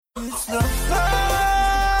It's the final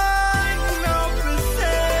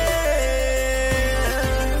percent.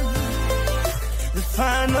 The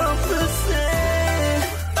final percent.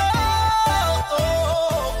 Yeah.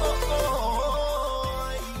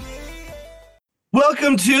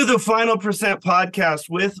 Welcome to the Final Percent podcast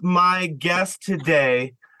with my guest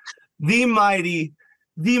today, the mighty,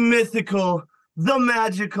 the mythical, the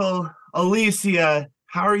magical Alysia.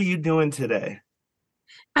 How are you doing today?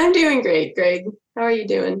 I'm doing great, Greg. How are you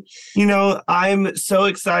doing? You know, I'm so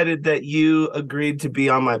excited that you agreed to be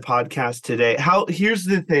on my podcast today. Here's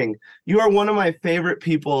the thing. You are one of my favorite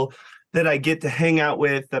people that I get to hang out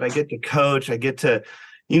with, that I get to coach. I get to,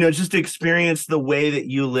 just experience the way that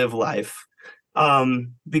you live life.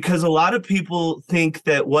 Because a lot of people think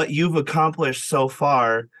that what you've accomplished so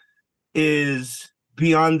far is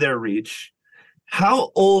beyond their reach.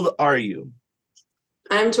 How old are you?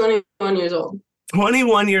 I'm 21 years old.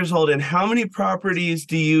 21 years old, and how many properties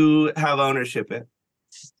do you have ownership in?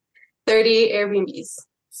 30 Airbnbs.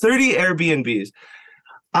 30 Airbnbs.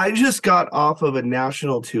 I just got off of a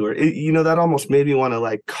national tour. That almost made me want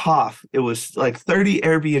to cough. It was like 30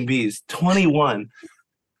 Airbnbs, 21.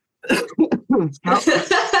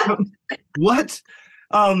 What?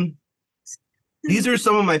 These are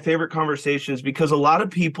some of my favorite conversations because a lot of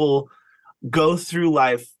people go through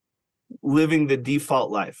life living the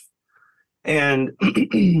default life. And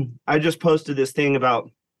I just posted this thing about,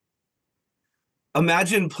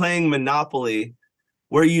 imagine playing Monopoly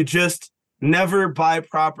where you just never buy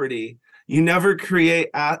property, you never create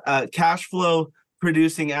cash flow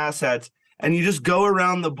producing assets, and you just go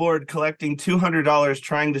around the board collecting $200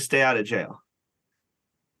 trying to stay out of jail.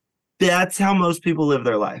 That's how most people live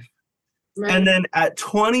their life. Right. And then at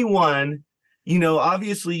 21,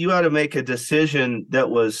 obviously you had to make a decision that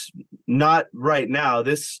was not right now.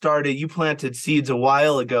 You planted seeds a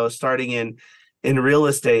while ago, starting in real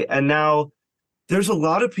estate. And now there's a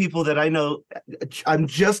lot of people that I know. I'm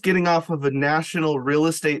just getting off of a national real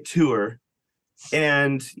estate tour.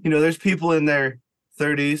 And, there's people in their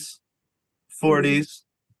 30s, 40s,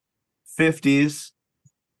 50s,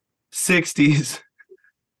 60s,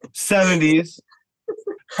 70s,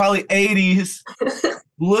 probably 80s.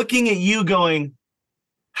 Looking at you going,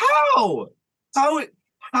 how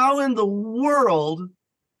in the world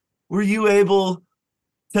were you able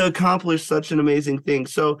to accomplish such an amazing thing?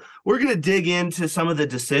 So we're going to dig into some of the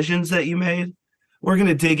decisions that you made. We're going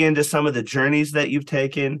to dig into some of the journeys that you've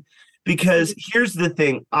taken, because here's the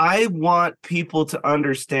thing. I want people to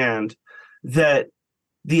understand that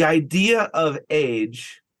the idea of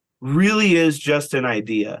age really is just an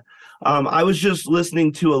idea. I was just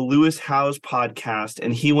listening to a Lewis Howes podcast,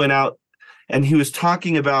 and he went out and he was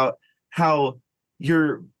talking about how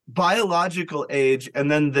your biological age and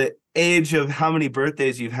then the age of how many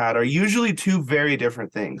birthdays you've had are usually two very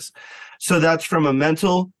different things. So that's from a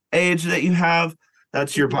mental age that you have,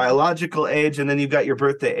 that's your biological age, and then you've got your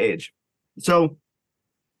birthday age. So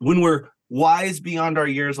when we're wise beyond our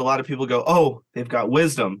years, a lot of people go, oh, they've got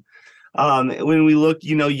wisdom. When we look,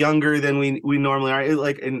 younger than we normally are,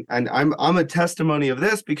 and I'm a testimony of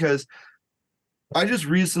this because I just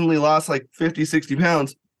recently lost 50, 60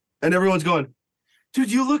 pounds, and everyone's going,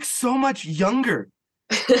 dude, you look so much younger.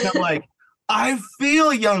 And I'm like, I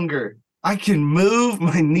feel younger. I can move.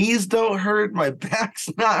 My knees don't hurt. My back's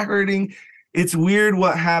not hurting. It's weird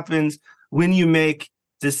what happens when you make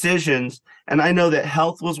decisions. And I know that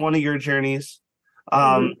health was one of your journeys.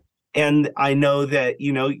 And I know that,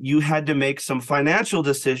 you had to make some financial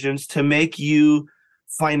decisions to make you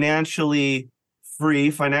financially free,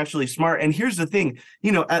 financially smart. And here's the thing,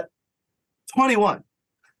 at 21,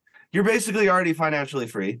 you're basically already financially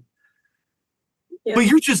free, but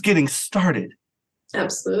you're just getting started.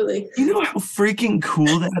 Absolutely. You know how freaking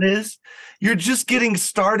cool that is? You're just getting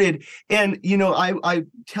started. And, I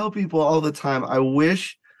tell people all the time, I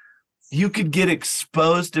wish you could get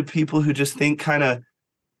exposed to people who just think kind of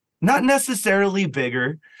not necessarily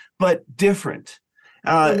bigger, but different.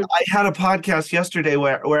 I had a podcast yesterday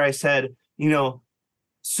where I said,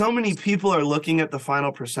 so many people are looking at the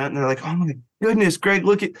final percent and they're like, oh my goodness, Greg,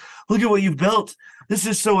 look at what you've built. This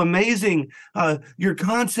is so amazing. Your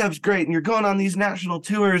concept's great. And you're going on these national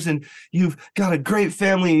tours and you've got a great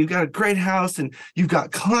family. And you've got a great house and you've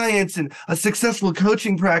got clients and a successful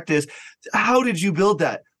coaching practice. How did you build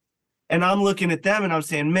that? And I'm looking at them and I'm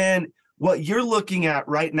saying, man, what you're looking at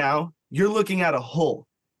right now, you're looking at a hole,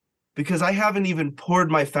 because I haven't even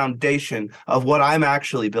poured my foundation of what I'm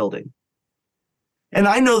actually building. And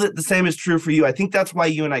I know that the same is true for you. I think that's why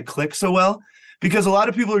you and I click so well, because a lot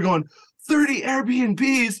of people are going, 30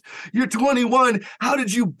 Airbnbs, you're 21. How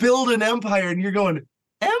did you build an empire? And you're going,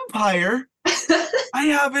 empire? I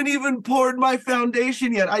haven't even poured my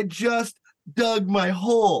foundation yet. I just dug my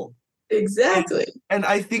hole. And, Exactly. and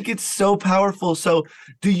I think it's so powerful. So,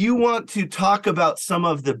 do you want to talk about some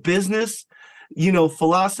of the business,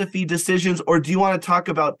 philosophy decisions, or do you want to talk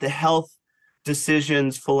about the health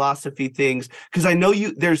decisions, philosophy things? Because I know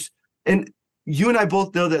and you and I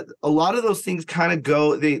both know that a lot of those things kind of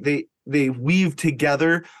they weave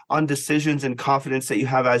together on decisions and confidence that you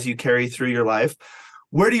have as you carry through your life.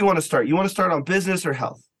 Where do you want to start? You want to start on business or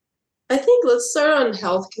health? I think let's start on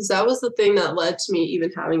health because that was the thing that led to me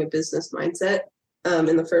even having a business mindset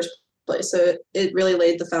in the first place. So it really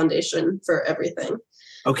laid the foundation for everything.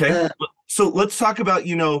 Okay. Uh, So let's talk about,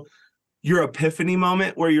 your epiphany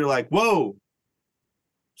moment where you're like, whoa,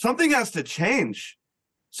 something has to change.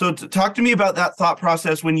 So talk to me about that thought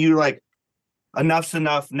process when you're like, enough's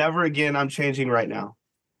enough. Never again. I'm changing right now.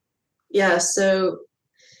 yeah, so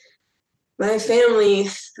my family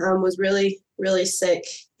was really, really sick,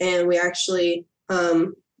 and we actually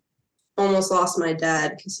almost lost my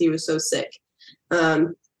dad because he was so sick.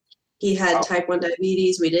 Um, he had type 1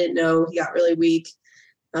 diabetes. We didn't know. He got really weak.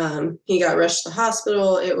 He got rushed to the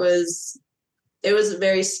hospital. It was a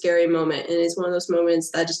very scary moment, and it's one of those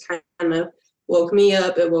moments that just kind of woke me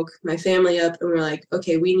up. It woke my family up, and we're like,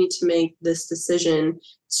 okay, we need to make this decision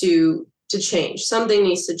to change. Something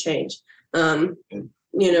needs to change.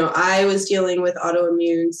 I was dealing with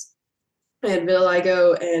autoimmunes. I had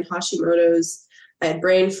vitiligo and Hashimoto's. I had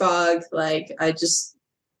brain fog. Like I just,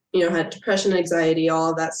 had depression, anxiety,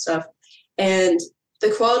 all of that stuff. And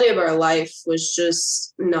the quality of our life was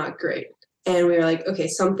just not great. And we were like, okay,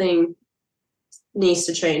 something needs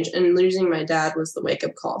to change. And losing my dad was the wake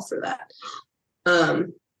up call for that.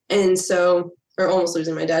 And so, or almost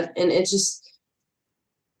losing my dad. And it just,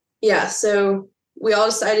 yeah. So we all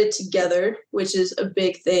decided together, which is a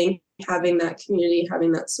big thing, having that community,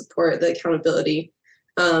 having that support, the accountability.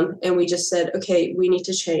 And we just said, okay, we need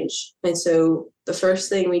to change. And so the first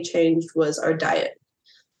thing we changed was our diet.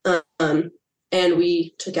 And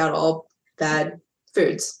we took out all bad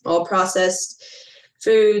foods, all processed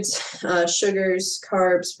foods, sugars,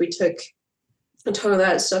 carbs. We took a ton of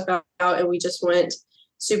that stuff out, and we just went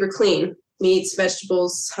super clean: meats,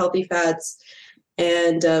 vegetables, healthy fats,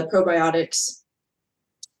 and probiotics.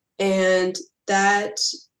 And that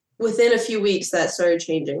within a few weeks, that started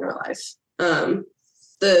changing our life.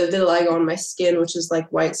 The vitiligo on my skin, which is like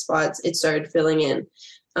white spots, it started filling in.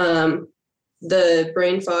 The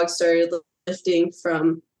brain fog started lifting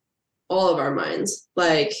from all of our minds.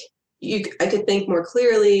 Like I could think more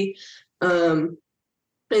clearly. And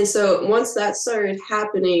so once that started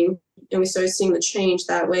happening and we started seeing the change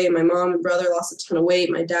that way, my mom and brother lost a ton of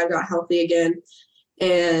weight. My dad got healthy again.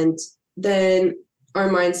 And then our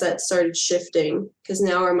mindset started shifting because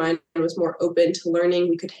now our mind was more open to learning.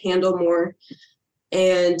 We could handle more.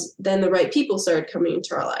 And then the right people started coming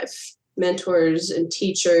into our life, mentors and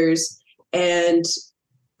teachers. And,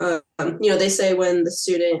 they say when the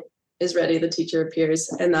student is ready, the teacher appears.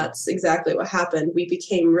 And that's exactly what happened. We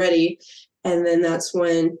became ready. And then that's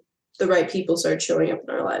when the right people started showing up in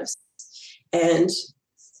our lives. And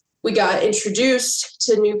we got introduced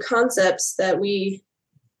to new concepts that we,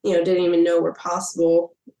 didn't even know were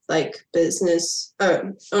possible, like business,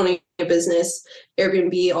 owning a business,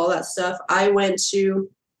 Airbnb, all that stuff. I won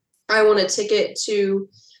a ticket to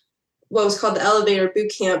what was called the Elevator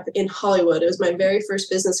Boot Camp in Hollywood. It was my very first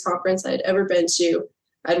business conference I had ever been to.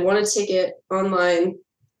 I'd won a ticket online.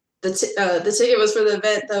 The ticket was for the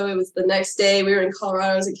event, though. It was the next day. We were in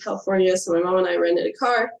Colorado. I was in California, so my mom and I rented a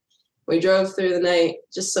car. We drove through the night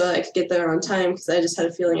just so I could get there on time because I just had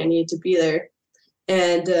a feeling I needed to be there.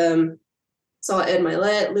 And saw Ed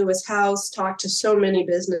Milet, Lewis House, talked to so many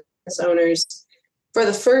business owners. For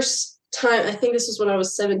the first time, I think this was when I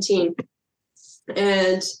was 17.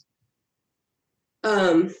 And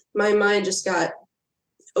my mind just got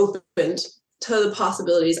opened to the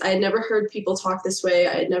possibilities. I had never heard people talk this way.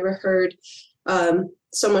 I had never heard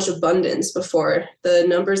so much abundance before. The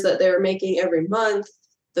numbers that they were making every month,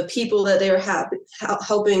 the people that they were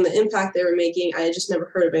helping, the impact they were making, I had just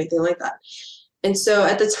never heard of anything like that. And so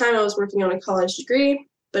at the time I was working on a college degree,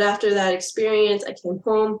 but after that experience, I came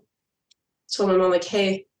home, told my mom, like,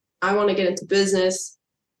 hey, I want to get into business,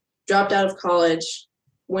 dropped out of college,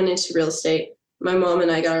 went into real estate. My mom and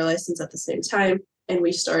I got our license at the same time, and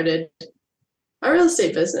we started our real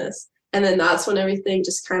estate business. And then that's when everything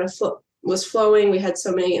just kind of was flowing. We had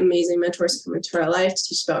so many amazing mentors come into our life to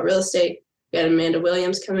teach about real estate. We had Amanda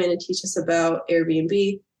Williams come in and teach us about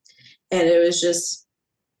Airbnb. And it was just,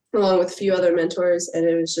 along with a few other mentors, and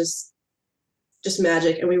it was just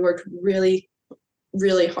magic. And we worked really,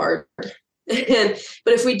 really hard.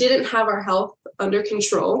 But if we didn't have our health under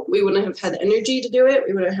control, we wouldn't have had the energy to do it.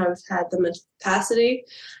 We wouldn't have had the capacity.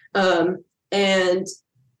 And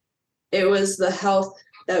it was the health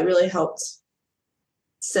that really helped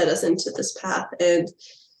set us into this path. And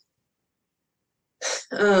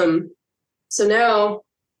so now,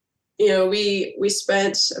 you know, we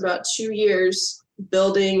spent about 2 years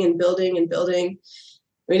building and building and building.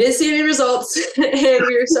 We didn't see any results, and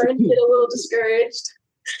we were starting to get a little discouraged.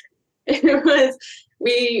 It was,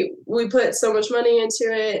 we put so much money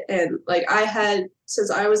into it, and like I had, since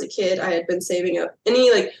I was a kid, I had been saving up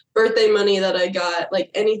any like birthday money that I got, like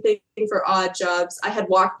anything for odd jobs. I had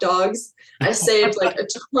walked dogs. I saved like a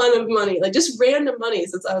ton of money, like just random money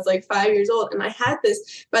since I was like 5 years old. And I had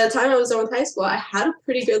this, by the time I was done with high school, I had a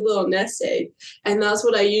pretty good little nest egg. And that's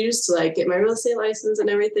what I used to like get my real estate license and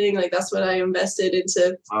everything. Like that's what I invested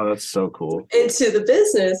into. Oh, that's so cool. Into the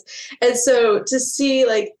business. And so to see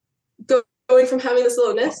like going from having this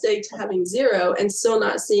little nest egg to having zero and still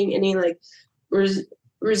not seeing any like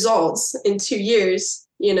results in 2 years,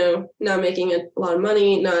 you know, not making a lot of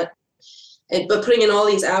money, but putting in all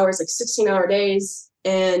these hours, like 16-hour days,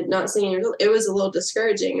 and not seeing any result, it was a little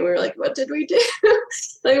discouraging. And we were like, what did we do?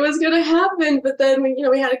 Like, what's going to happen? But then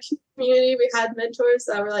we had a community, we had mentors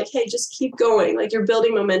that were like, hey, just keep going. Like, you're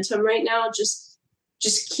building momentum right now. Just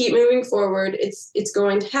keep moving forward. It's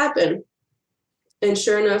going to happen. And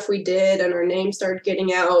sure enough, we did, and our name started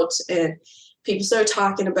getting out, and people started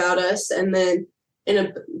talking about us. And then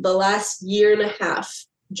the last year and a half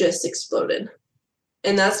just exploded.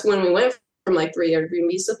 And that's when we went from like 3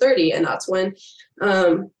 Airbnbs to 30. And that's when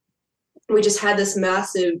we just had this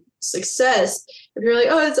massive success. If you're like,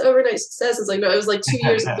 oh, it's overnight success, it's like, no, it was like 2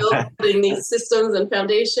 years of building these systems and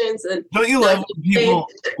foundations. And don't you love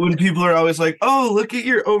when people are always like, oh, look at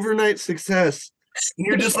your overnight success. And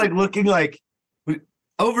you're just like looking like,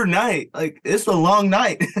 overnight, like it's a long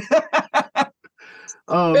night.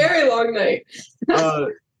 Very long night.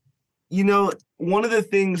 You know, one of the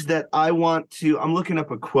things that I'm looking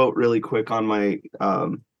up a quote really quick on my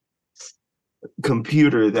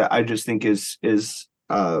computer that I just think is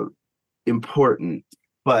important.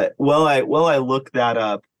 But while I look that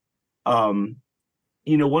up,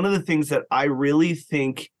 you know, one of the things that I really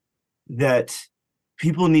think that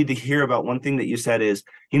people need to hear about, one thing that you said is,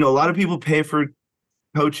 you know, a lot of people pay for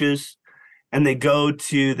coaches and they go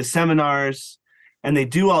to the seminars and they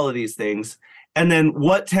do all of these things. And then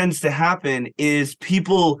what tends to happen is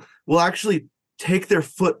people will actually take their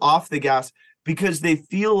foot off the gas because they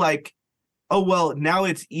feel like, oh, well, now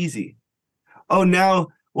it's easy. Oh, now,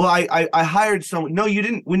 well, I hired someone. No, you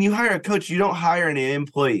didn't. When you hire a coach, you don't hire an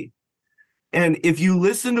employee. And if you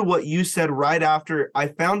listen to what you said right after, I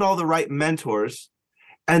found all the right mentors,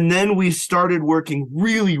 and then we started working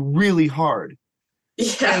really, really hard.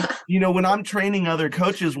 Yeah. And, you know, when I'm training other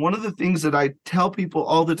coaches, one of the things that I tell people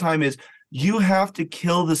all the time is you have to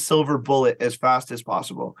kill the silver bullet as fast as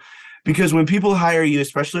possible. Because when people hire you,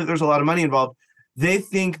 especially if there's a lot of money involved, they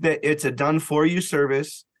think that it's a done for you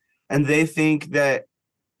service and they think that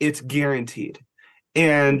it's guaranteed.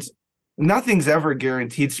 And nothing's ever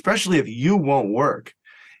guaranteed, especially if you won't work.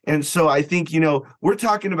 And so I think, you know, we're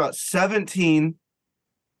talking about 17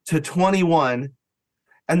 to 21.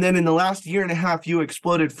 And then in the last year and a half, you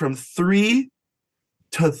exploded from 3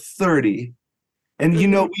 to 30. And, you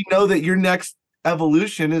know, we know that your next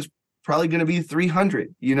evolution is probably going to be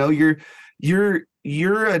 300. You know,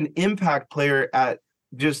 you're an impact player at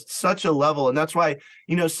just such a level. And that's why,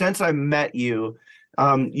 you know, since I met you,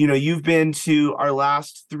 you know, you've been to our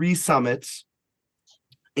last 3 summits,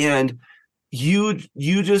 and you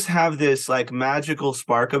just have this like magical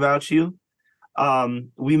spark about you.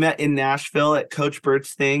 We met in Nashville at Coach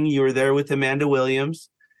Bert's thing. You were there with Amanda Williams.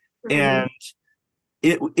 And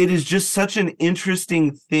it is just such an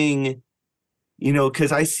interesting thing, you know,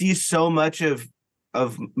 because I see so much of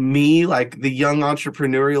me, like the young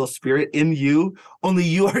entrepreneurial spirit in you, only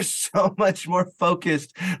you are so much more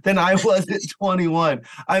focused than I was at 21.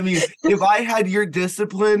 I mean, if I had your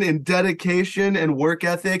discipline and dedication and work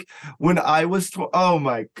ethic when I was, oh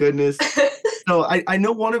my goodness. So I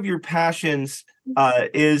know one of your passions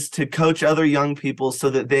is to coach other young people so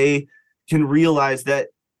that they can realize that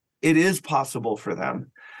it is possible for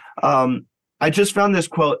them. I just found this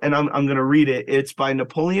quote, and I'm going to read it. It's by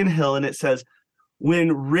Napoleon Hill, and it says,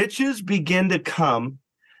 "When riches begin to come,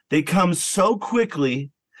 they come so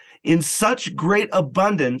quickly in such great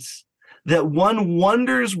abundance that one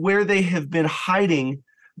wonders where they have been hiding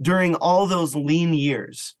during all those lean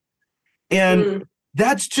years." And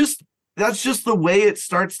that's just the way it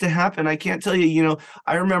starts to happen. I can't tell you, you know,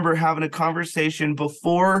 I remember having a conversation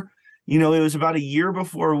before it was about a year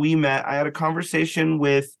before we met. I had a conversation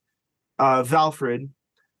with Valfred,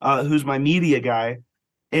 who's my media guy,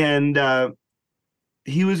 and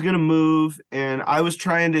he was going to move, and I was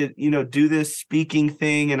trying to, do this speaking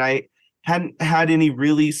thing, and I hadn't had any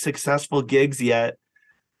really successful gigs yet.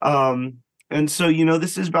 And so,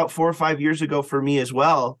 this is about 4 or 5 years ago for me as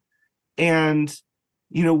well. And,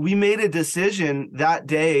 we made a decision that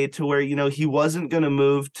day to where, he wasn't going to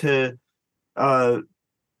move to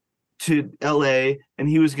LA, and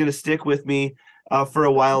he was going to stick with me for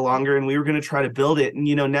a while longer, and we were going to try to build it. And,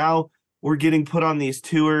 now we're getting put on these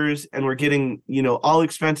tours, and we're getting, all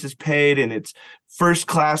expenses paid, and it's first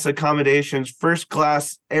class accommodations, first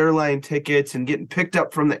class airline tickets, and getting picked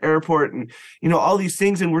up from the airport, and, all these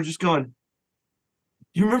things. And we're just going,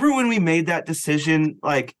 you remember when we made that decision,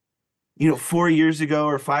 like, 4 years ago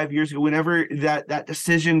or 5 years ago, whenever that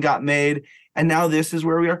decision got made, and now this is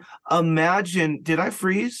where we are. Imagine, did I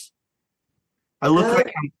freeze? I look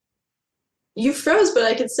like you froze, but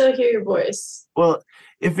I can still hear your voice. Well,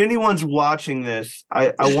 if anyone's watching this,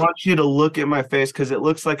 I want you to look at my face, because it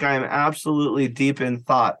looks like I am absolutely deep in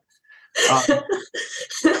thought. So,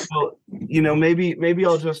 maybe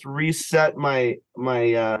I'll just reset my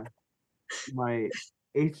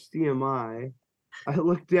HDMI. I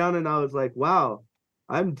looked down and I was like, wow,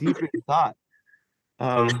 I'm deep in thought.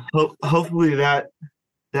 Hopefully that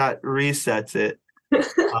resets it.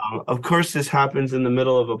 Of course, this happens in the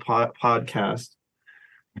middle of a podcast.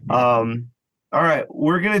 All right,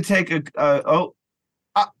 we're gonna take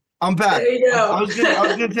I'm back. There you go. I was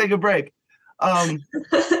gonna take a break.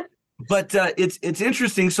 But it's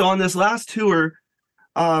interesting. So on this last tour,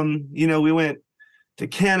 we went to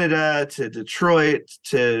Canada, to Detroit,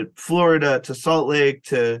 to Florida, to Salt Lake,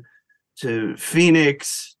 to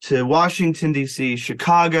Phoenix, to Washington, D.C.,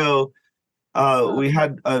 Chicago. We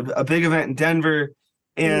had a big event in Denver.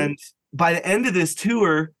 And by the end of this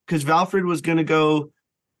tour, because Valfred was going to go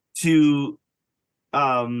to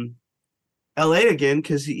LA again,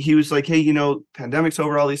 because he was like, hey, pandemic's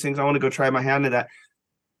over, all these things. I want to go try my hand at that.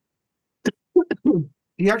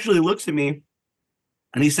 He actually looks at me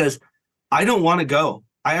and he says, I don't want to go.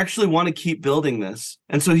 I actually want to keep building this.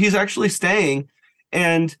 And so he's actually staying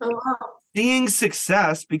and seeing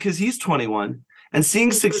success, because he's 21, and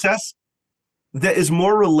seeing success that is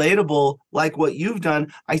more relatable, like what you've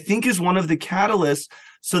done, I think is one of the catalysts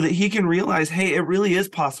so that he can realize, hey, it really is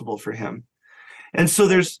possible for him. And so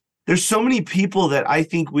there's so many people that I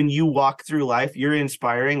think when you walk through life, you're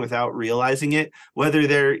inspiring without realizing it, whether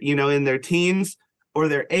they're, in their teens or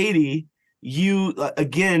they're 80,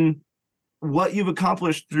 again, what you've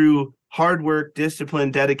accomplished through hard work, discipline,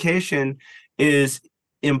 dedication is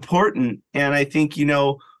important. And I think,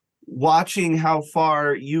 watching how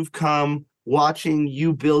far you've come, watching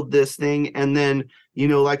you build this thing, and then,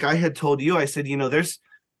 like I had told you, I said,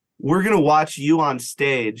 we're going to watch you on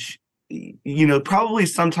stage, probably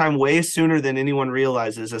sometime way sooner than anyone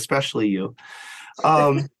realizes, especially you.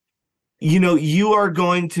 You are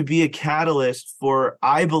going to be a catalyst for,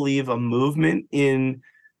 I believe, a movement in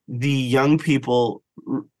the young people,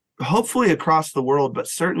 hopefully across the world, but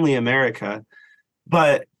certainly America.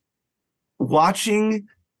 But watching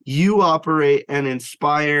you operate and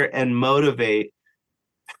inspire and motivate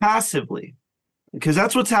passively, because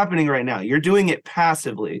that's what's happening right now. You're doing it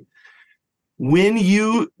passively. When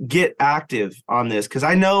you get active on this, because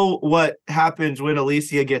I know what happens when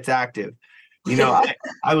Alysia gets active.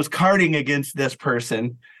 I was karting against this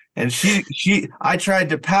person, and I tried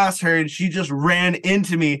to pass her, and she just ran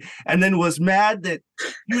into me, and then was mad at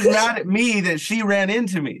me that she ran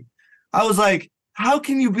into me. I was like, how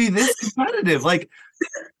can you be this competitive? Like,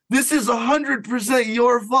 this is 100%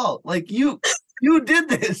 your fault. Like, you did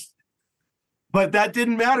this. But that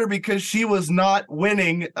didn't matter, because she was not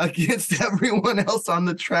winning against everyone else on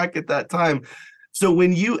the track at that time. So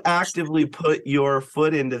when you actively put your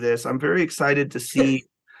foot into this, I'm very excited to see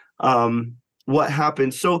what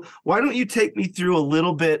happens. So why don't you take me through a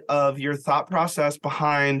little bit of your thought process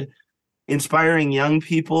behind inspiring young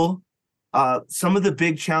people, some of the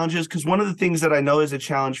big challenges, because one of the things that I know is a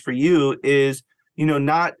challenge for you is,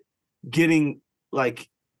 not getting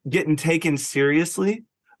taken seriously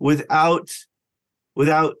without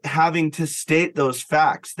having to state those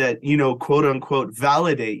facts that, quote unquote,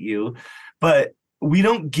 validate you. But we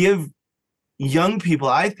don't give young people,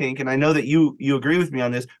 I think, and I know that you agree with me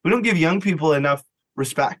on this, we don't give young people enough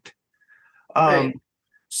respect. Right.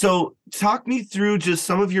 So talk me through just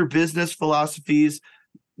some of your business philosophies,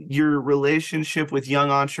 your relationship with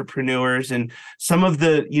young entrepreneurs, and some of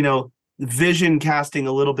the, vision casting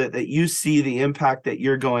a little bit that you see the impact that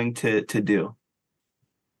you're going to do.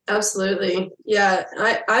 Absolutely. Yeah.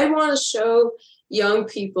 I want to show young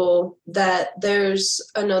people that there's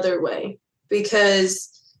another way, because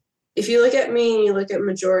if you look at me and you look at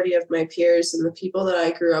majority of my peers and the people that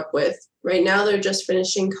I grew up with, right now they're just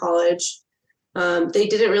finishing college. They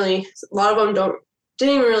didn't really, a lot of them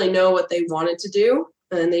didn't even really know what they wanted to do,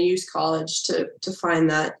 and they used college to find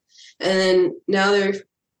that. And then now they're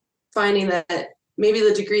finding that maybe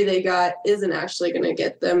the degree they got isn't actually going to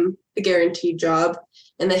get them a guaranteed job,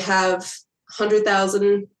 and they have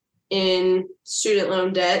 100,000 in student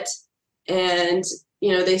loan debt, and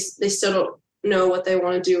they still don't know what they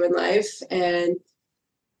want to do in life, and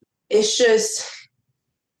it's just,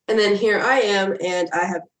 and then here I am, and I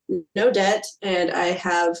have no debt, and I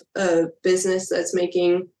have a business that's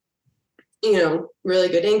making really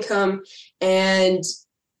good income, and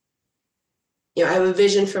I have a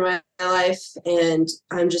vision for my life, and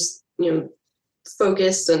I'm just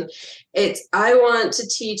focused, and I want to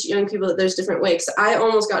teach young people that there's different ways. I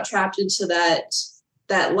almost got trapped into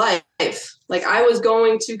that life. Like, I was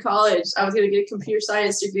going to college, I was going to get a computer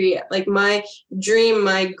science degree. Like, my dream,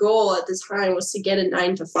 my goal at the time was to get a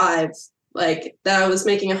 9-to-5, like that I was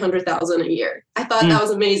making 100,000 a year. I thought that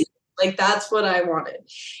was amazing. Like, that's what I wanted.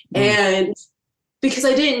 And because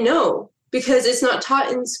I didn't know, because it's not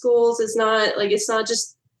taught in schools, it's not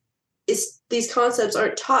just, these concepts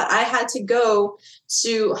aren't taught. I had to go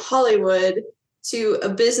to Hollywood to a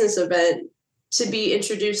business event to be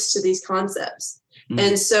introduced to these concepts.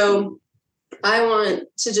 And so I want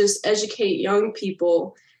to just educate young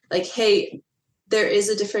people, like, hey, there is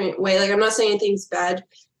a different way. Like, I'm not saying anything's bad.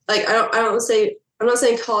 Like, I'm not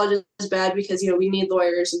saying college is bad, because we need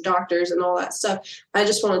lawyers and doctors and all that stuff. I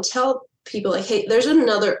just want to tell people, like, hey, there's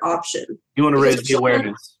another option. You want to raise the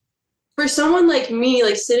awareness. For someone like me,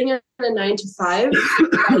 like sitting at a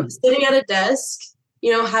 9-to-5, sitting at a desk,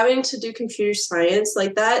 having to do computer science,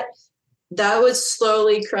 like that would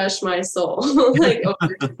slowly crush my soul. Like,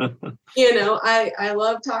 I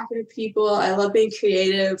love talking to people. I love being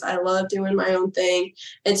creative. I love doing my own thing.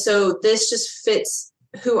 And so this just fits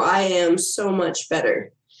who I am so much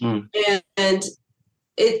better. And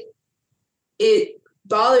it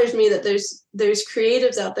bothers me that there's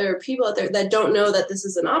creatives out there, people out there that don't know that this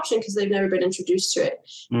is an option, because they've never been introduced to it.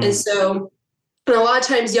 And so, and a lot of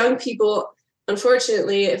times young people,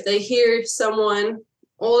 unfortunately, if they hear someone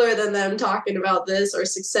older than them talking about this or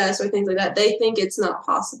success or things like that, they think it's not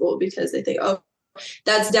possible, because they think, oh,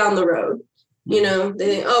 that's down the road. They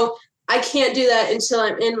think, oh, I can't do that until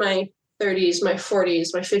I'm in my 30s, my 40s,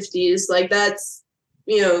 my 50s. Like, that's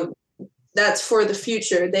that's for the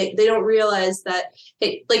future. They don't realize that,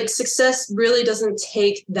 hey, like, success really doesn't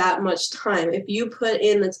take that much time. If you put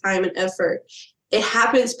in the time and effort, it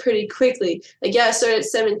happens pretty quickly. Like, yeah, I started at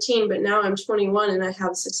 17, but now I'm 21 and I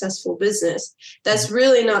have a successful business. That's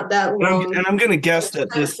really not that long. And I'm going to guess that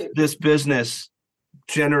this business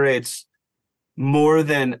generates more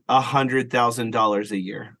than $100,000 a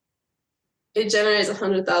year. It generates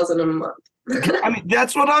 $100,000 a month. I mean,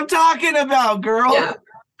 that's what I'm talking about, girl. Yeah.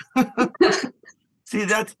 See,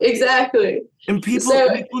 that's exactly. And people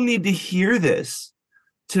need to hear this,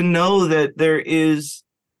 to know that there is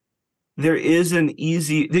an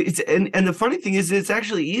easy, and the funny thing is, it's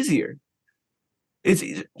actually easier. It's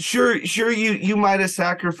sure you might have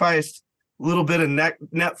sacrificed a little bit of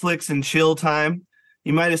Netflix and chill time.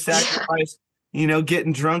 You might have sacrificed,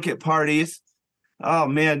 getting drunk at parties. Oh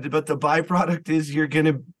man, but the byproduct is you're going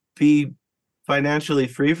to be financially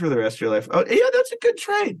free for the rest of your life. Oh yeah, that's a good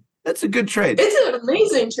trade. That's a good trade. It's an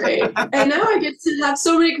amazing trade. And now I get to have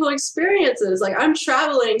so many cool experiences. Like, I'm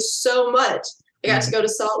traveling so much. I got to go to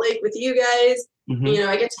Salt Lake with you guys.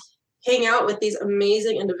 I get to hang out with these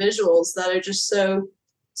amazing individuals that are just so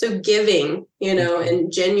giving,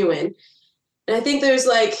 and genuine. And I think there's,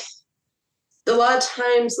 like, a lot of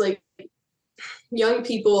times, like, young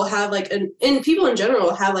people have, like, and people in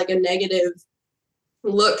general have, like, a negative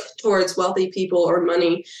look towards wealthy people or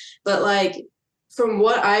money. But, like, from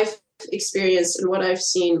what I've experienced and what I've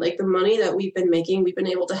seen, like, the money that we've been making, we've been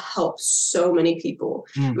able to help so many people.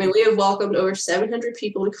 I mean, we have welcomed over 700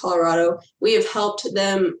 people to Colorado. We have helped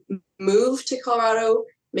them move to Colorado,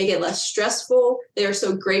 make it less stressful. They are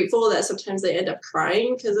so grateful that sometimes they end up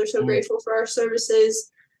crying because they're so grateful for our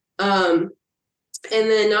services. And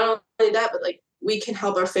then not only that, but, like, we can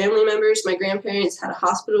help our family members. My grandparents had a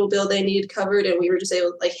hospital bill they needed covered, and we were just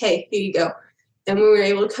able to, like, hey, here you go. And we were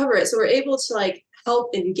able to cover it. So we're able to, like, help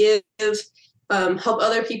and give, help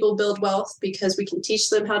other people build wealth, because we can teach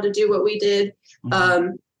them how to do what we did.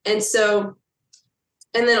 And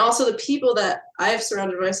then also the people that I've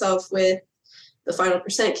surrounded myself with, the Final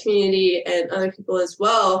Percent community and other people as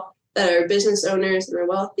well, that are business owners and are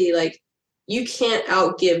wealthy, like you can't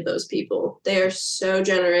outgive those people. They are so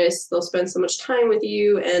generous. They'll spend so much time with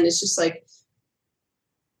you. And it's just like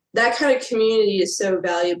that kind of community is so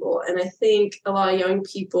valuable. And I think a lot of young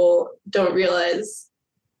people don't realize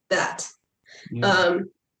that. Yeah.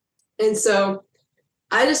 And so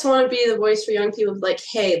I just want to be the voice for young people, like,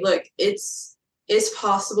 hey, look, it's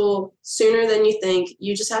possible sooner than you think.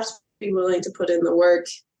 You just have to be willing to put in the work,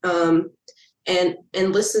 and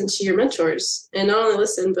listen to your mentors, and not only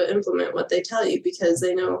listen, but implement what they tell you, because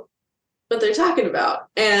they know what they're talking about.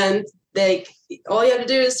 And all you have to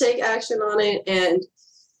do is take action on it. And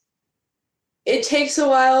it takes a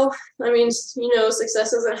while. I mean,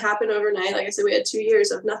 success doesn't happen overnight. Like I said, we had 2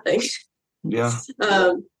 years of nothing. Yeah.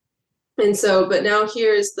 And so, but now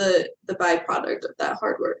here's the byproduct of that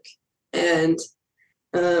hard work. And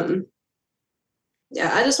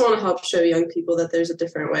yeah, I just want to help show young people that there's a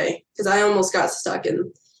different way, because I almost got stuck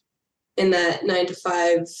in that 9 to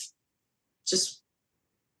 5, just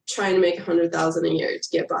trying to make 100,000 a year to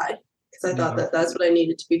get by, because I thought that that's what I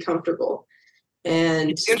needed to be comfortable.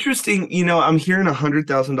 And it's interesting, I'm hearing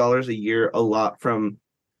 $100,000 a year a lot from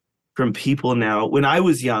people now. When I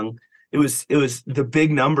was young, it was the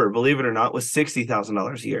big number, believe it or not, was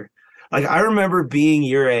 $60,000 a year. Like, I remember being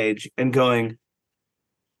your age and going,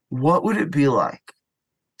 what would it be like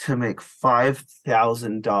to make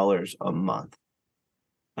 $5,000 a month?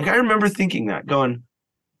 Like, I remember thinking that, going,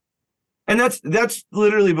 and that's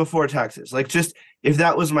literally before taxes. Like, just if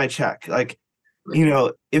that was my check, like,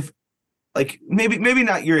 if, like, maybe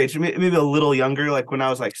not your age, maybe a little younger, like when I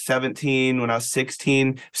was like 17, when I was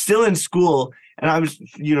 16, still in school, and I was,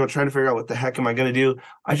 trying to figure out what the heck am I going to do.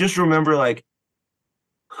 I just remember, like,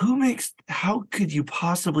 how could you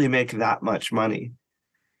possibly make that much money?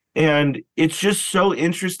 And it's just so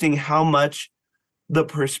interesting how much the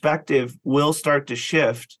perspective will start to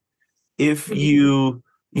shift if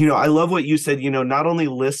I love what you said, not only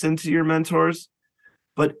listen to your mentors,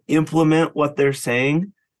 but implement what they're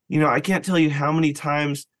saying. I can't tell you how many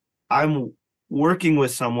times I'm working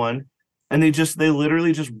with someone and they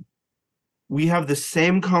literally just, we have the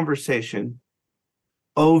same conversation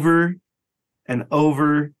over and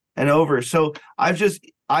over and over. So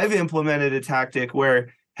I've implemented a tactic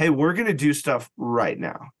where, hey, we're going to do stuff right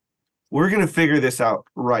now. We're going to figure this out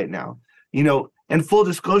right now. And full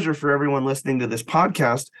disclosure for everyone listening to this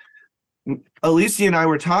podcast, Alysia and I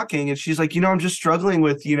were talking, and she's like, I'm just struggling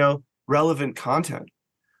with, relevant content.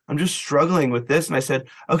 I'm just struggling with this. And I said,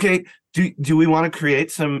 okay, do we want to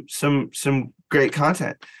create some great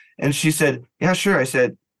content? And she said, yeah, sure. I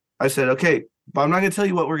said, okay, but I'm not going to tell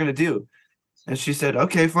you what we're going to do. And she said,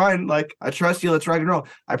 okay, fine. Like, I trust you. Let's rock and roll.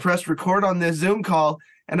 I pressed record on this Zoom call,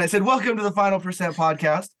 and I said, welcome to the Final Percent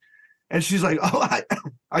podcast. And she's like, oh,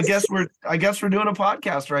 I guess we're doing a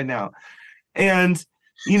podcast right now. And,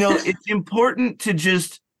 it's important to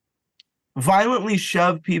just violently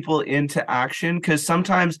shove people into action, because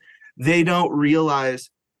sometimes they don't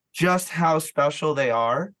realize just how special they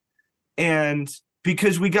are. And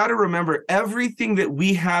because we got to remember, everything that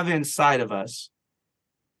we have inside of us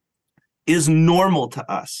is normal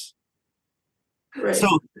to us. right.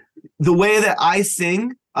 So the way that I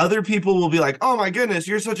sing, other people will be like, oh my goodness,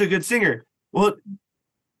 you're such a good singer. Well,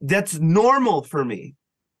 that's normal for me.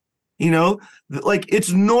 Like,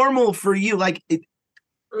 it's normal for you. Like,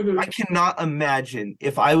 I cannot imagine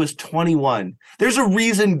if I was 21. There's a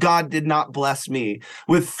reason God did not bless me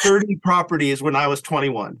with 30 properties when I was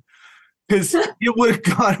 21, because it would have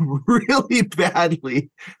gone really badly.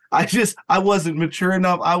 I wasn't mature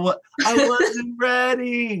enough. I wasn't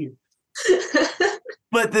ready.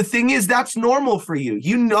 But the thing is, that's normal for you.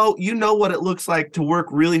 You know what it looks like to work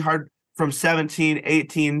really hard from 17,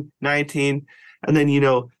 18, 19, and then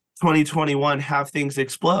 2021 have things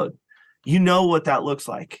explode. You know what that looks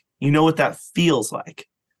like. You know what that feels like.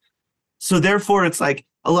 So therefore, it's like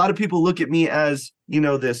a lot of people look at me as,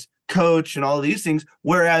 this coach and all of these things.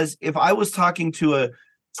 Whereas if I was talking to a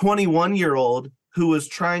 21-year-old who was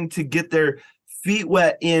trying to get their feet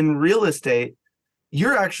wet in real estate,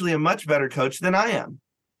 you're actually a much better coach than I am.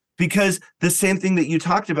 Because the same thing that you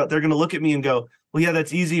talked about, they're going to look at me and go, well, yeah,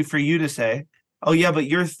 that's easy for you to say. Oh, yeah, but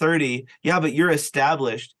you're 30. Yeah, but you're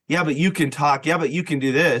established. Yeah, but you can talk. Yeah, but you can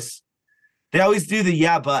do this. They always do the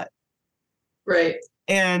yeah, but. Right.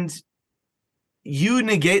 And you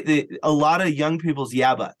negate a lot of young people's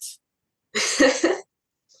yeah, buts.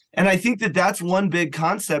 And I think that that's one big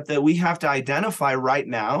concept that we have to identify right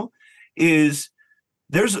now is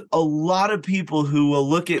there's a lot of people who will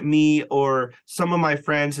look at me or some of my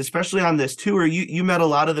friends, especially on this tour. You met a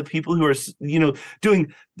lot of the people who are,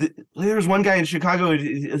 doing there's one guy in Chicago who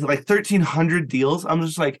is like 1,300 deals. I'm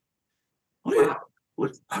just like, What,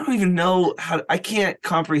 what, I don't even know I can't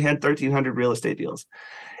comprehend 1,300 real estate deals.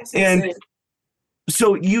 That's And insane.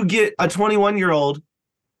 so you get a 21-year-old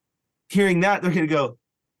hearing that, they're going to go,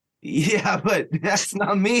 yeah, but that's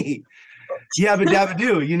not me. Yeah, but dabba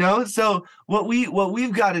do, So what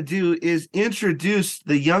we've got to do is introduce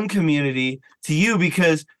the young community to you,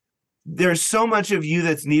 because there's so much of you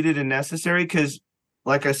that's needed and necessary. Because,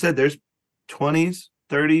 like I said, there's 20s,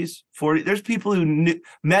 30s, 40s. There's people who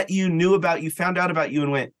met you, knew about you, found out about you,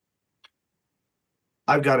 and went,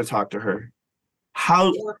 I've got to talk to her.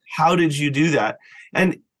 How did you do that?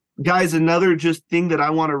 And guys, another just thing that I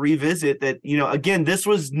want to revisit that, again, this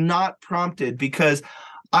was not prompted, because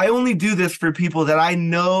I only do this for people that I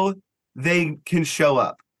know they can show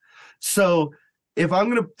up. So if I'm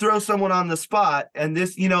going to throw someone on the spot, and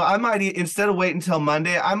this, I might, instead of wait until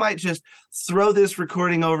Monday, I might just throw this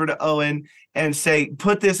recording over to Owen and say,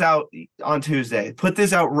 put this out on Tuesday, put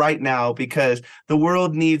this out right now, because the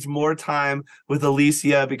world needs more time with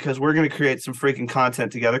Alysia, because we're going to create some freaking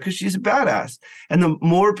content together, because she's a badass. And the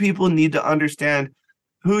more people need to understand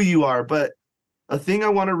who you are. But a thing I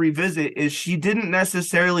want to revisit is she didn't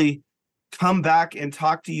necessarily come back and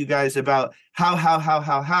talk to you guys about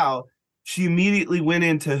how. She immediately went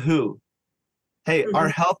into who. Hey, our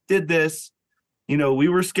health did this. We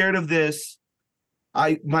were scared of this.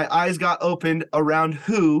 My eyes got opened around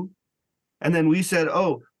who. And then we said,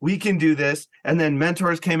 oh, we can do this. And then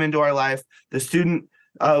mentors came into our life. The student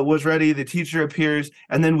was ready. The teacher appears.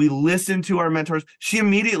 And then we listened to our mentors. She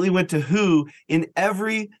immediately went to who in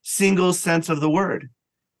every single sense of the word.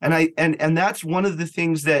 And that's one of the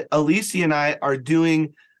things that Alysia and I are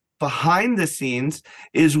doing behind the scenes,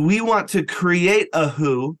 is we want to create a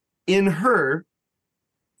who in her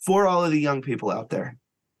for all of the young people out there.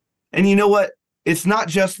 And you know what? It's not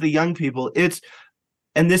just the young people.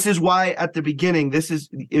 And this is why at the beginning, this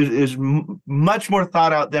is much more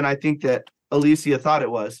thought out than I think that Alysia thought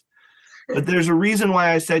it was. But there's a reason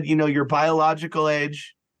why I said, your biological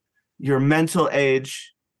age, your mental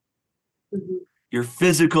age, your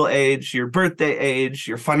physical age, your birthday age,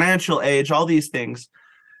 your financial age, all these things.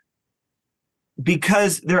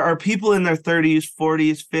 Because there are people in their 30s,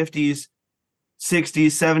 40s, 50s, 60s,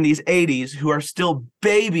 70s, 80s who are still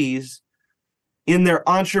babies in their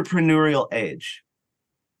entrepreneurial age.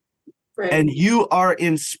 Right. And you are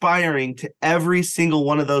inspiring to every single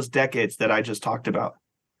one of those decades that I just talked about.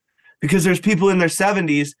 Because there's people in their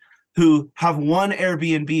 70s who have one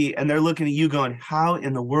Airbnb and they're looking at you going, how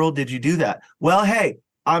in the world did you do that? Well, hey,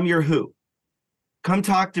 I'm your who. Come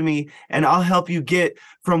talk to me and I'll help you get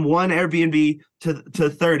from one Airbnb to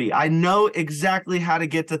 30. I know exactly how to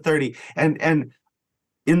get to 30. And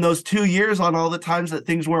in those 2 years, on all the times that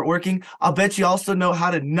things weren't working, I'll bet you also know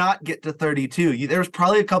how to not get to 32. There's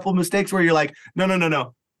probably a couple mistakes where you're like,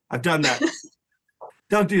 no. I've done that.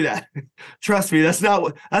 Don't do that. Trust me. This is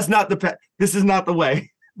not the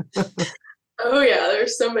way. Oh yeah.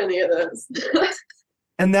 There's so many of those.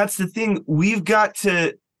 And that's the thing. We've got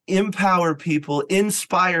to empower people,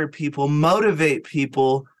 inspire people, motivate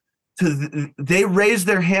people they raise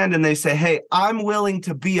their hand and they say, hey, I'm willing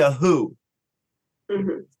to be a who.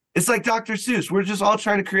 It's like Dr. Seuss. We're just all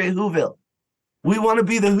trying to create Whoville. We want to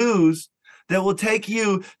be the who's that will take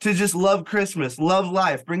you to just love Christmas, love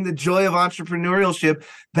life, bring the joy of entrepreneurship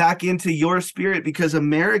back into your spirit, because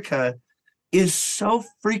America is so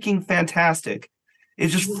freaking fantastic. It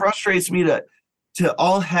just frustrates me to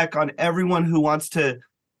all heck on everyone who wants to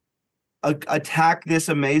attack this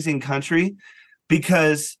amazing country,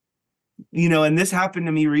 because, and this happened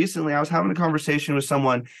to me recently. I was having a conversation with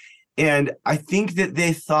someone, and I think that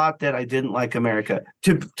they thought that I didn't like America.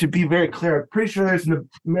 To be very clear, I'm pretty sure there's an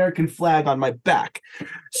American flag on my back.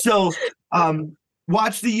 So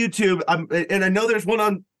watch the YouTube, and I know there's one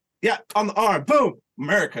on the arm. Boom,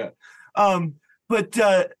 America. But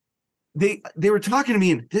they were talking to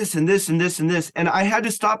me and this and this and this and this, and I had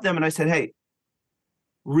to stop them, and I said, hey,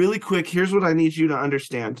 really quick, here's what I need you to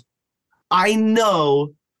understand. I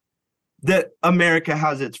know that America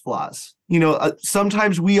has its flaws.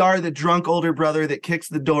 Sometimes we are the drunk older brother that kicks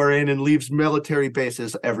the door in and leaves military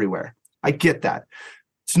bases everywhere. I get that.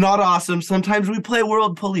 It's not awesome. Sometimes we play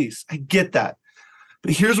world police. I get that.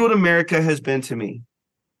 But here's what America has been to me.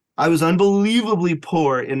 I was unbelievably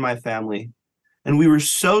poor in my family, and we were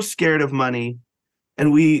so scared of money,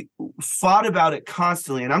 and we fought about it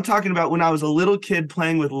constantly. And I'm talking about when I was a little kid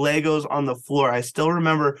playing with Legos on the floor. I still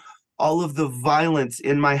remember all of the violence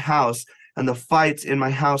in my house and the fights in my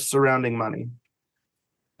house surrounding money.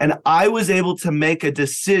 And I was able to make a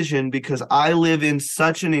decision, because I live in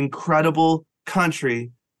such an incredible country,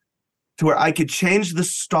 to where I could change the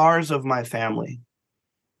stars of my family.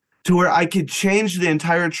 to where I could change the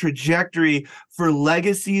entire trajectory for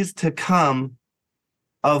legacies to come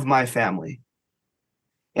of my family.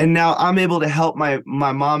 And now I'm able to help my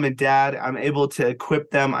mom and dad. I'm able to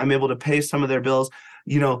equip them. I'm able to pay some of their bills.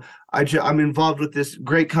 I'm involved with this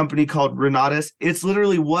great company called Renatus. It's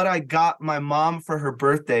literally what I got my mom for her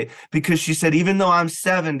birthday, because she said, even though I'm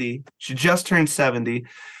 70, she just turned 70,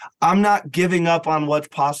 I'm not giving up on what's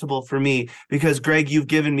possible for me, because Greg, you've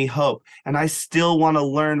given me hope. And I still want to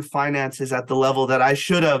learn finances at the level that I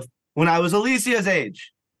should have when I was Alysia's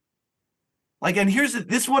age. And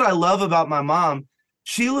this is what I love about my mom.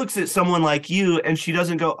 She looks at someone like you and she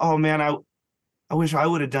doesn't go, oh man, I wish I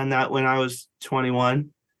would have done that when I was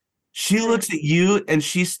 21. She looks at you and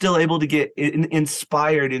she's still able to get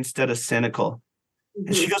inspired instead of cynical. Mm-hmm.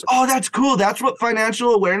 And she goes, oh, that's cool. That's what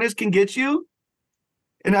financial awareness can get you.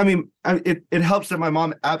 And I mean, it helps that my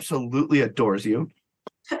mom absolutely adores you.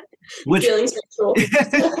 Feeling sexual.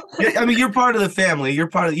 I mean, you're part of the family. You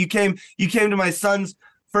came to my son's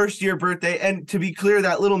first year birthday. And to be clear,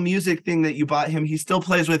 that little music thing that you bought him, he still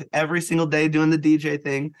plays with every single day doing the DJ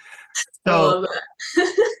thing. So,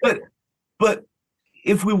 but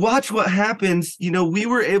if we watch what happens, we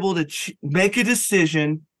were able to make a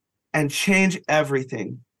decision and change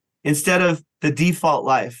everything instead of the default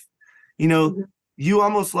life. Mm-hmm. You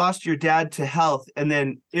almost lost your dad to health. And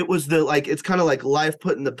then it was it's kind of like life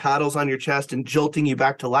putting the paddles on your chest and jolting you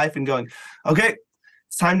back to life and going, okay,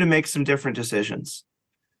 it's time to make some different decisions.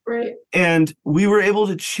 Right. And we were able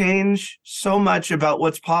to change so much about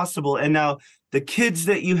what's possible. And now the kids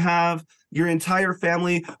that you have, your entire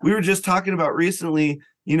family, we were just talking about recently,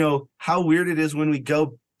 how weird it is when we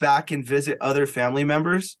go back and visit other family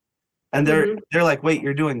members and they're like, wait,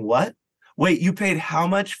 you're doing what? Wait, you paid how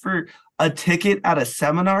much for a ticket at a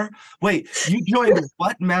seminar? Wait, you joined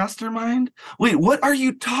what mastermind? Wait, what are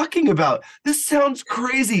you talking about? This sounds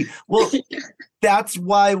crazy. Well, that's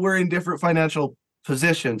why we're in different financial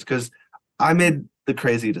positions, because I made the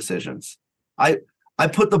crazy decisions. I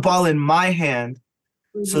put the ball in my hand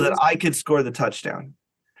so that I could score the touchdown,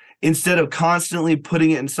 instead of constantly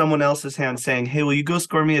putting it in someone else's hand saying, hey, will you go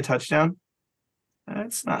score me a touchdown?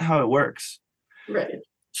 That's not how it works. Right.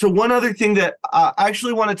 So one other thing that I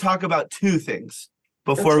actually want to talk about, two things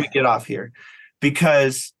before we get off here,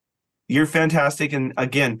 because you're fantastic. And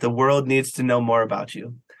again, the world needs to know more about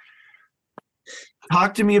you.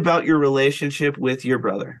 Talk to me about your relationship with your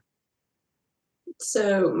brother.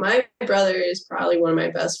 So my brother is probably one of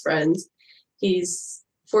my best friends. He's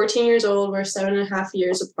 14 years old. We're 7.5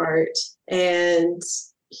 years apart. And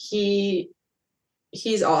he's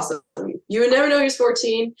awesome. You would never know he's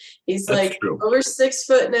 14. He's That's true. Over 6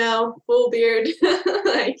 foot now, full beard.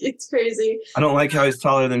 It's crazy. I don't like how he's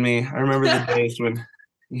taller than me. I remember the days when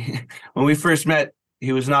we first met,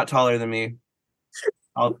 he was not taller than me.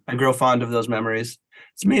 I grow fond of those memories.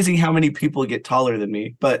 It's amazing how many people get taller than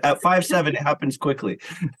me, but at 5'7", it happens quickly.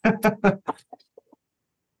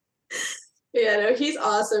 Yeah, no, he's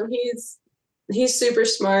awesome. He's super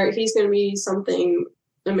smart. He's going to be something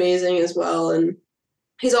amazing as well. And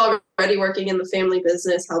he's already working in the family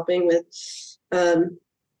business, helping with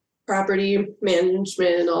property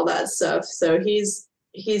management and all that stuff. So he's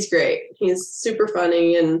great. He's super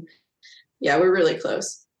funny, and yeah, we're really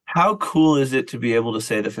close. How cool is it to be able to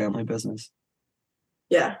say the family business?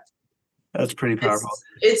 Yeah. That's pretty powerful.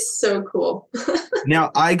 It's so cool.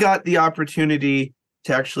 Now, I got the opportunity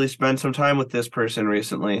to actually spend some time with this person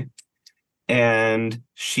recently, and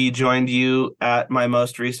she joined you at my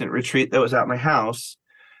most recent retreat that was at my house.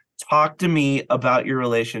 Talk to me about your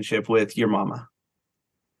relationship with your mama.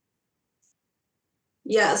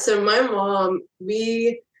 Yeah, so my mom,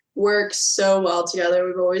 we work so well together.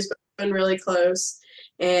 We've always been really close.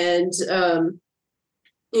 And,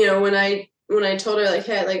 when I told her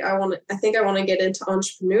hey, I think I want to get into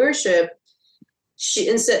entrepreneurship, she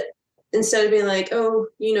instead of being oh,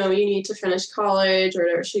 you need to finish college or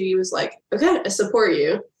whatever, she was like, okay, I support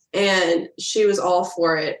you. And she was all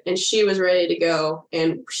for it, and she was ready to go.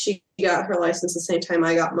 And she got her license the same time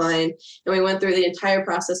I got mine. And we went through the entire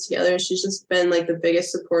process together. And she's just been the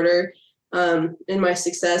biggest supporter in my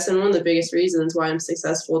success, and one of the biggest reasons why I'm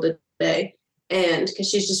successful today. And because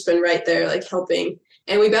she's just been right there, helping.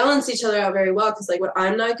 And we balance each other out very well, because what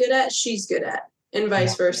I'm not good at, she's good at, and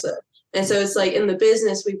vice versa. And so it's in the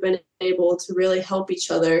business, we've been able to really help each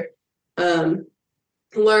other learn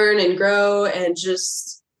and grow, and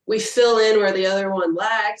just we fill in where the other one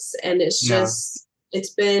lacks. And it's just,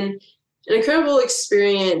 it's been an incredible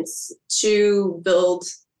experience to build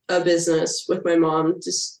a business with my mom.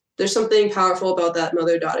 Just, there's something powerful about that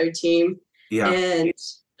mother-daughter team. Yeah. And,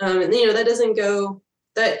 that doesn't go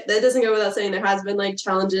that doesn't go without saying. There has been like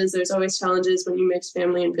challenges. There's always challenges when you mix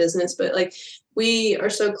family and business, but like we are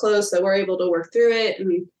so close that we're able to work through it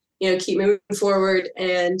and, you know, keep moving forward.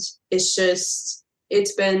 And it's just,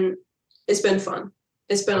 it's been fun.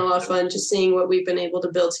 It's been a lot of fun just seeing what we've been able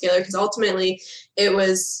to build together. Because ultimately it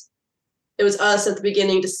was us at the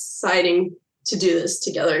beginning deciding to do this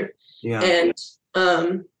together. Yeah.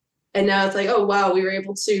 And now it's like, oh wow, we were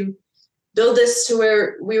able to build this to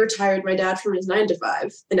where we retired my dad from his 9 to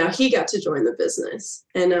 5, and now he got to join the business,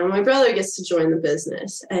 and now my brother gets to join the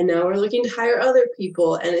business, and now we're looking to hire other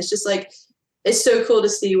people. And it's just like, it's so cool to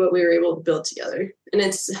see what we were able to build together, and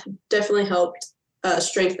it's definitely helped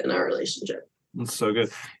strengthen our relationship. That's so good.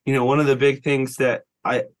 You know, one of the big things that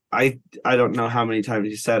I don't know how many times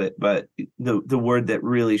you said it, but the word that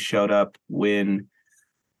really showed up when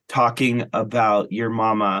talking about your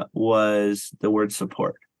mama was the word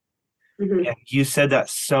support. Mm-hmm. And you said that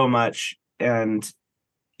so much. And,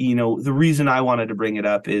 you know, the reason I wanted to bring it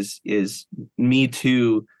up is me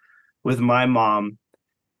too, with my mom.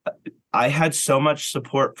 I had so much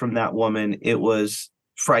support from that woman. It was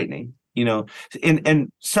frightening, you know,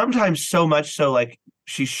 and sometimes so much so like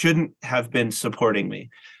she shouldn't have been supporting me,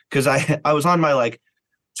 because I was on my like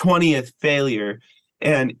 20th failure.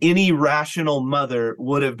 And any rational mother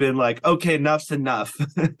would have been like, okay, enough's enough.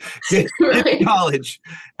 Get to college.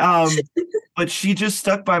 But she just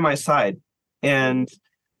stuck by my side. And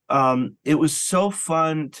it was so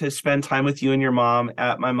fun to spend time with you and your mom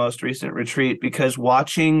at my most recent retreat, because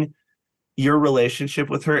watching your relationship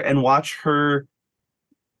with her and watch her,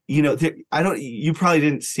 you know, you probably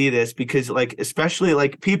didn't see this, because like, especially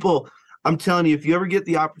like people, I'm telling you, if you ever get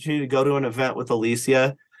the opportunity to go to an event with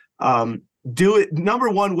Alysia, do it, number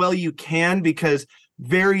one, well, you can, because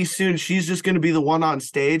very soon she's just going to be the one on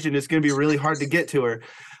stage and it's going to be really hard to get to her.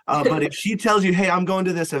 But if she tells you, hey, I'm going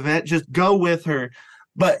to this event, just go with her.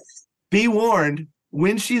 But be warned,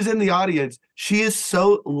 when she's in the audience, she is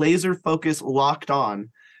so laser focused, locked on,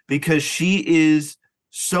 because she is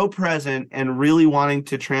so present and really wanting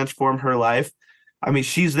to transform her life. I mean,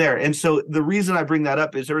 she's there. And so the reason I bring that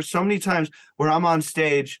up is there were so many times where I'm on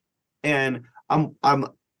stage and I'll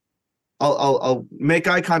make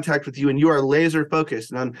eye contact with you and you are laser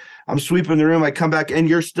focused, and I'm sweeping the room. I come back and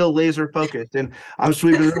you're still laser focused, and I'm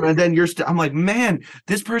sweeping the room and then I'm like, man,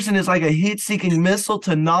 this person is like a heat-seeking missile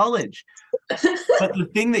to knowledge. But the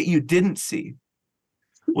thing that you didn't see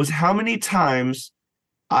was how many times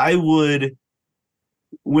I would,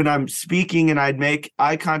 when I'm speaking and I'd make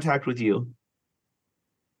eye contact with you,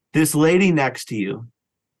 this lady next to you,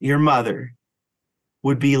 your mother,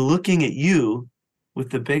 would be looking at you with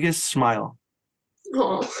the biggest smile.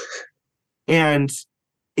 Aww. And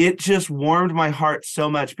it just warmed my heart so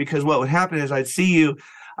much, because what would happen is I'd see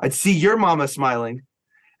your mama smiling,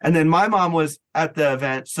 and then my mom was at the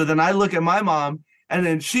event. So then I look at my mom and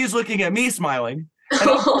then she's looking at me smiling. And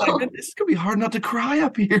I'm like, this is gonna be hard not to cry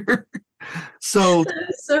up here. So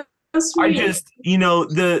sweet. I just, you know,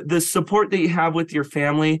 the support that you have with your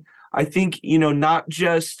family, I think, you know, not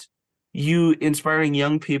just you inspiring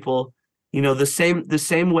young people, you know, the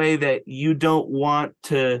same way that you don't want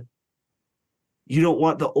the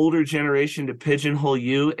older generation to pigeonhole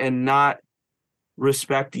you and not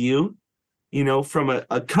respect you. You know, from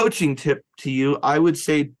a coaching tip to you, I would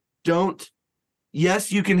say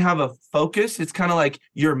yes, you can have a focus. It's kind of like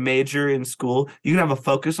your major in school. You can have a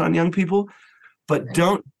focus on young people, but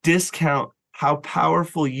don't discount how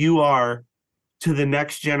powerful you are to the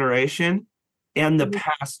next generation and the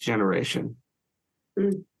past generation.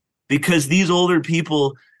 Mm. Because these older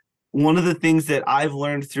people, one of the things that I've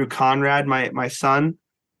learned through Conrad, my son,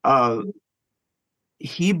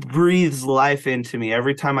 he breathes life into me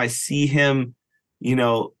every time I see him, you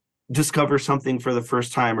know, discover something for the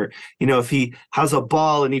first time. Or, you know, if he has a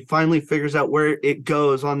ball and he finally figures out where it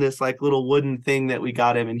goes on this like little wooden thing that we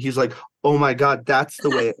got him, and he's like, oh my God, that's the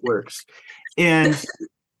way it works. And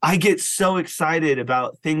I get so excited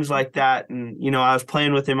about things like that. And, you know, I was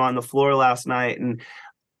playing with him on the floor last night, and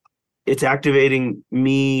it's activating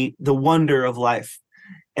me, the wonder of life.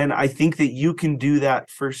 And I think that you can do that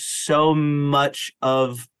for so much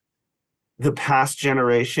of the past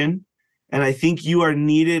generation. And I think you are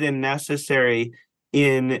needed and necessary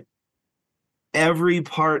in every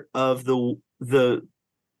part of the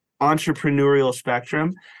entrepreneurial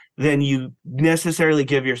spectrum than you necessarily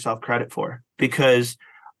give yourself credit for. Because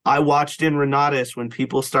I watched in Renatus, when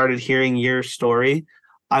people started hearing your story,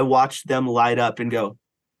 I watched them light up and go,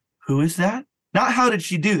 who is that? Not how did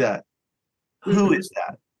she do that? Who is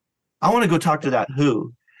that? I want to go talk to that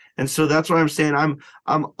who. And so that's what I'm saying.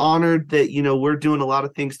 I'm honored that, you know, we're doing a lot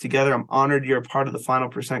of things together. I'm honored you're a part of the Final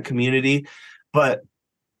Percent community. But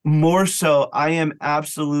more so, I am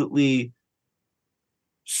absolutely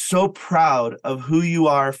so proud of who you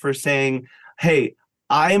are for saying, hey,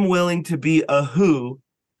 I am willing to be a who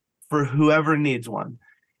for whoever needs one.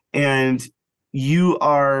 And you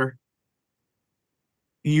are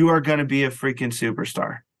going to be a freaking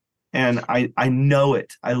superstar. And I know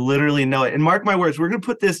it. I literally know it. And mark my words, we're going to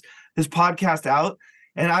put this podcast out.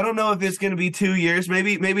 And I don't know if it's going to be 2 years.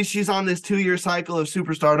 Maybe she's on this 2-year cycle of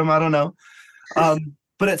superstardom. I don't know.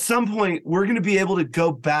 But at some point, we're going to be able to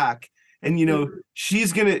go back, and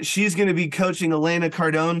she's gonna be coaching Elena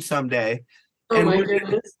Cardone someday. Oh, and my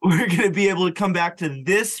goodness. We're gonna be able to come back to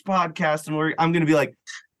this podcast, and I'm gonna be like,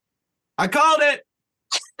 I called it.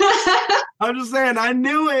 I'm just saying, I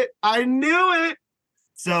knew it.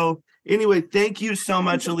 So anyway, thank you so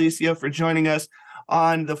much, Alysia, for joining us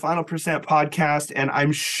on the Final Percent podcast. And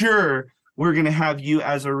I'm sure we're going to have you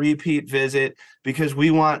as a repeat visit, because we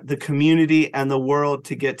want the community and the world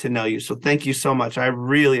to get to know you. So thank you so much. I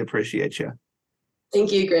really appreciate you.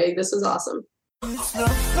 Thank you, Greg. This was awesome. It's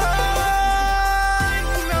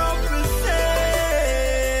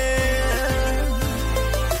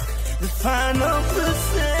the final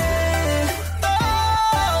percent.